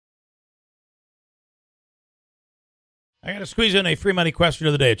I got to squeeze in a free money question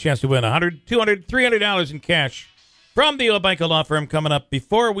of the day. A chance to win $100, $200, $300 in cash from the WIBX law firm coming up.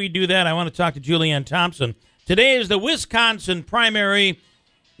 Before we do that, I want to talk to Julianne Thompson. Today is the Wisconsin primary.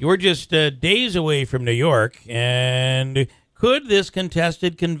 You're just days away from New York. And could this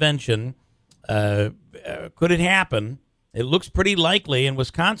contested convention, could it happen? It looks pretty likely, and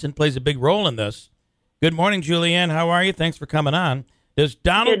Wisconsin plays a big role in this. Good morning, Julianne. How are you? Thanks for coming on.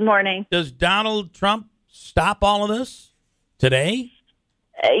 Good morning. Does Donald Trump stop all of this today?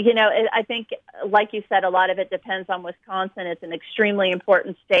 I think, like you said, a lot of it depends on Wisconsin. It's an extremely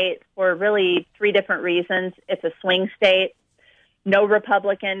important state for really three different reasons. It's a swing state. No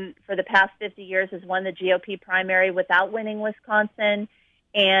Republican for the past 50 years has won the GOP primary without winning Wisconsin.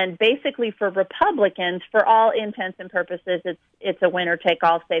 And basically for Republicans, for all intents and purposes, it's a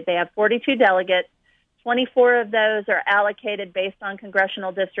winner-take-all state. They have 42 delegates. 24 of those are allocated based on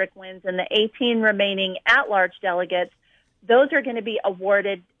congressional district wins, and the 18 remaining at-large delegates, those are going to be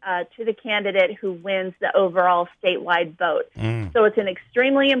awarded to the candidate who wins the overall statewide vote. So it's an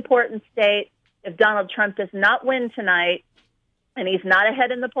extremely important state. If Donald Trump does not win tonight, and he's not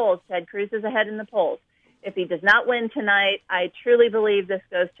ahead in the polls, Ted Cruz is ahead in the polls. If he does not win tonight, I truly believe this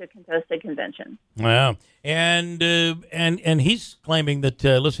goes to a contested convention. Wow. And he's claiming that,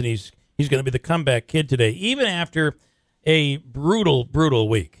 listen, he's going to be the comeback kid today, even after a brutal, brutal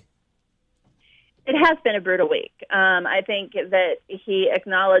week. It has been a brutal week. I think that he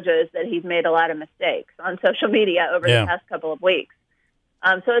acknowledges that he's made a lot of mistakes on social media over the past couple of weeks.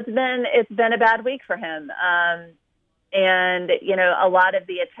 So it's been a bad week for him. And, a lot of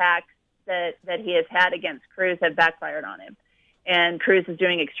the attacks that he has had against Cruz have backfired on him. And Cruz is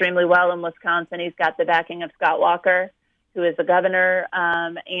doing extremely well in Wisconsin. He's got the backing of Scott Walker, who is the governor,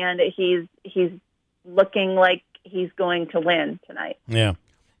 and he's looking like he's going to win tonight. Yeah.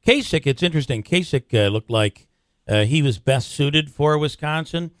 Kasich, it's interesting. Kasich looked like he was best suited for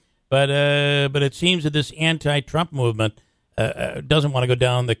Wisconsin, but it seems that this anti-Trump movement doesn't want to go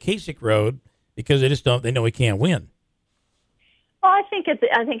down the Kasich road because they know he can't win. Well, I think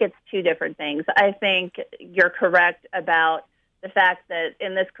it's two different things. I think you're correct about the fact that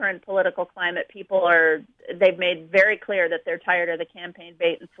in this current political climate, they've made very clear that they're tired of the campaign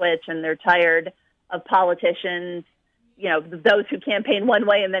bait and switch, and they're tired of politicians, those who campaign one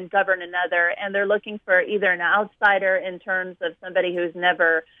way and then govern another, and they're looking for either an outsider in terms of somebody who's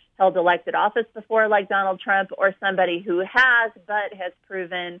never held elected office before, like Donald Trump, or somebody who has, but has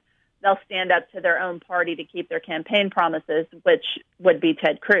proven they'll stand up to their own party to keep their campaign promises, which would be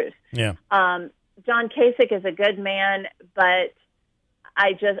Ted Cruz. Yeah. John Kasich is a good man, but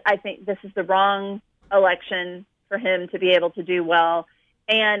I think this is the wrong election for him to be able to do well.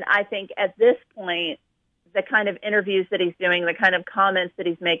 And I think at this point, the kind of interviews that he's doing, the kind of comments that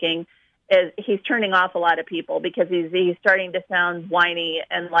he's making, is he's turning off a lot of people because he's starting to sound whiny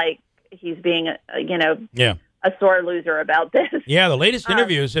and like he's being, a sore loser about this. Yeah, the latest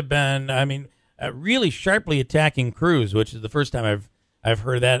interviews have been, really sharply attacking Cruz, which is the first time I've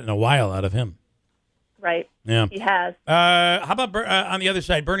heard that in a while out of him. Right. Yeah, he has. How about on the other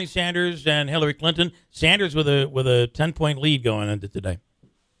side, Bernie Sanders and Hillary Clinton? Sanders with a 10-point lead going into today.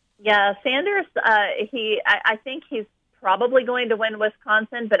 Yeah, Sanders. I think he's probably going to win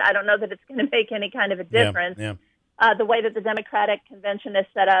Wisconsin, but I don't know that it's going to make any kind of a difference. Yeah. The way that the Democratic convention is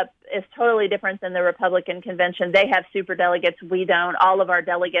set up is totally different than the Republican convention. They have superdelegates. We don't. All of our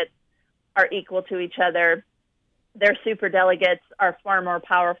delegates are equal to each other. Their superdelegates are far more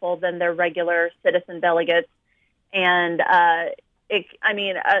powerful than their regular citizen delegates. And,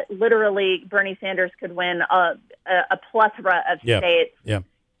 literally Bernie Sanders could win a plethora of states. Yeah.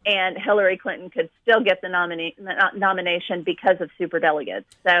 And Hillary Clinton could still get the nomination because of superdelegates.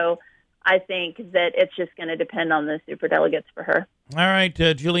 So I think that it's just going to depend on the superdelegates for her. All right,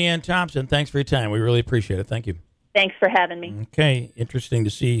 Julianne Thompson, thanks for your time. We really appreciate it. Thank you. Thanks for having me. Okay, interesting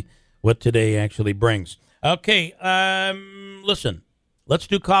to see what today actually brings. Okay, listen, let's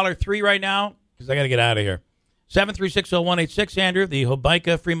do caller 3 right now because I got to get out of here. 7360186, Andrew, the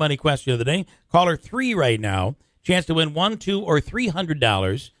WIBX free money question of the day. Caller 3 right now. Chance to win $100, $200, or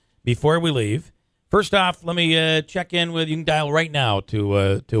 $300 before we leave. First off, let me check in with you. Can dial right now to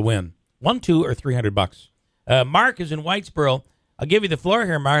win $100, $200, or $300. Mark is in Whitesboro. I'll give you the floor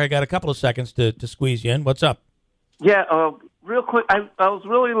here, Mark. I got a couple of seconds to squeeze you in. What's up? Yeah, real quick. I was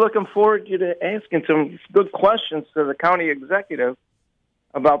really looking forward to you asking some good questions to the county executive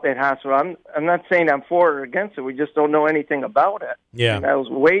about that hospital. I'm not saying I'm for or against it. We just don't know anything about it. Yeah. And I was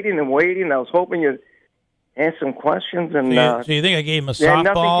waiting and waiting. I was hoping you'd ask some questions. And so you think I gave him a softball? Yeah,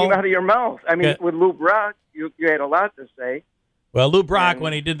 nothing came out of your mouth. I mean, with Lou Brock, you had a lot to say. Well, Lou Brock,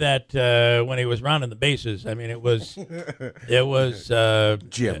 when he did that, when he was rounding the bases, I mean, it was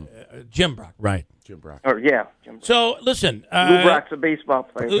Jim Brock, right? Jim Brock. Oh, yeah. Jim Brock. So, listen. Lou Brock's a baseball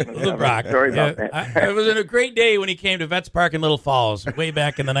player. Lou Brock. Sorry about that. It was a great day when he came to Vets Park in Little Falls way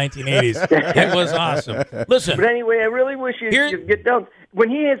back in the 1980s. It was awesome. Listen. But anyway, I really wish you'd get down. When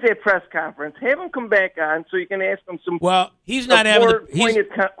he has that press conference, have him come back on so you can ask him some he's not having pointed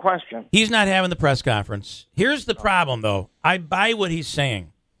question. He's not having the press conference. Here's the problem, though. I buy what he's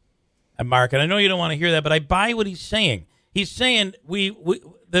saying, Mark, and I know you don't want to hear that, but I buy what he's saying. He's saying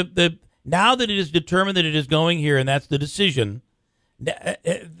now that it is determined that it is going here, and that's the decision,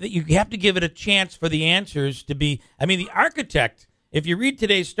 you have to give it a chance for the answers to be. I mean, the architect, if you read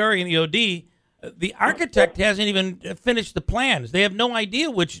today's story in the OD, the architect hasn't even finished the plans. They have no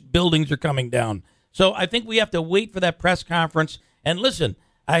idea which buildings are coming down. So I think we have to wait for that press conference. And listen,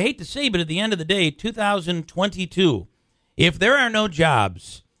 I hate to say, but at the end of the day, 2022, if there are no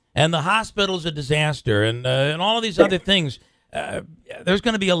jobs and the hospital's a disaster and all of these other things, there's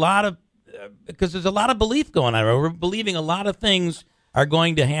going to be a lot of, because there's a lot of belief going on. We're believing a lot of things are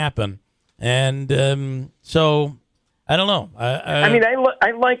going to happen. And so I don't know. I mean,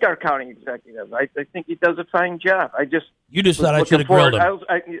 I like our county executive. I think he does a fine job. You just thought I should have grilled him.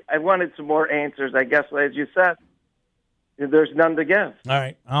 I wanted some more answers. I guess, as you said, there's none to give. All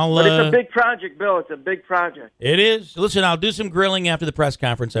right, but it's a big project, Bill. It's a big project. It is. Listen, I'll do some grilling after the press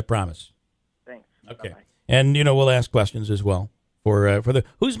conference. I promise. Thanks. Okay. Bye-bye. And we'll ask questions as well for the.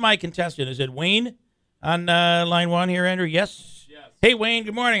 Who's my contestant? Is it Wayne on line one here, Andrew? Yes. Hey, Wayne.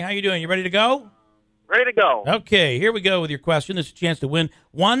 Good morning. How you doing? You ready to go? Ready to go. Okay, here we go with your question. This is a chance to win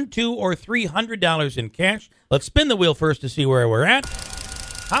 $100, $200, or $300 in cash. Let's spin the wheel first to see where we're at.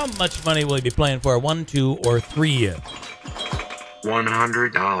 How much money will you be playing for? 1, 2, or 3?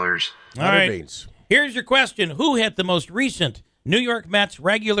 $100. All right. Here's your question. Who hit the most recent New York Mets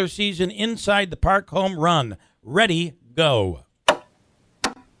regular season inside the park home run? Ready, go.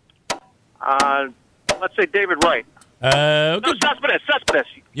 Let's say David Wright. No, Cespedes.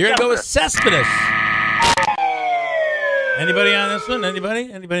 You're going to go with Cespedes. Anybody on this one?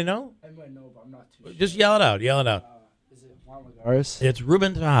 Anybody? Anybody know? I might know, but I'm not too sure. Just yell it out. Is it Juan Lagares? It's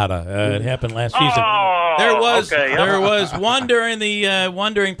Ruben Tejada. It happened last season. Oh, There was one during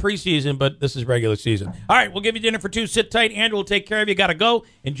preseason, but this is regular season. All right, we'll give you dinner for two. Sit tight. Andrew will take care of you. Got to go.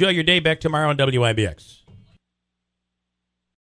 Enjoy your day. Back tomorrow on WIBX.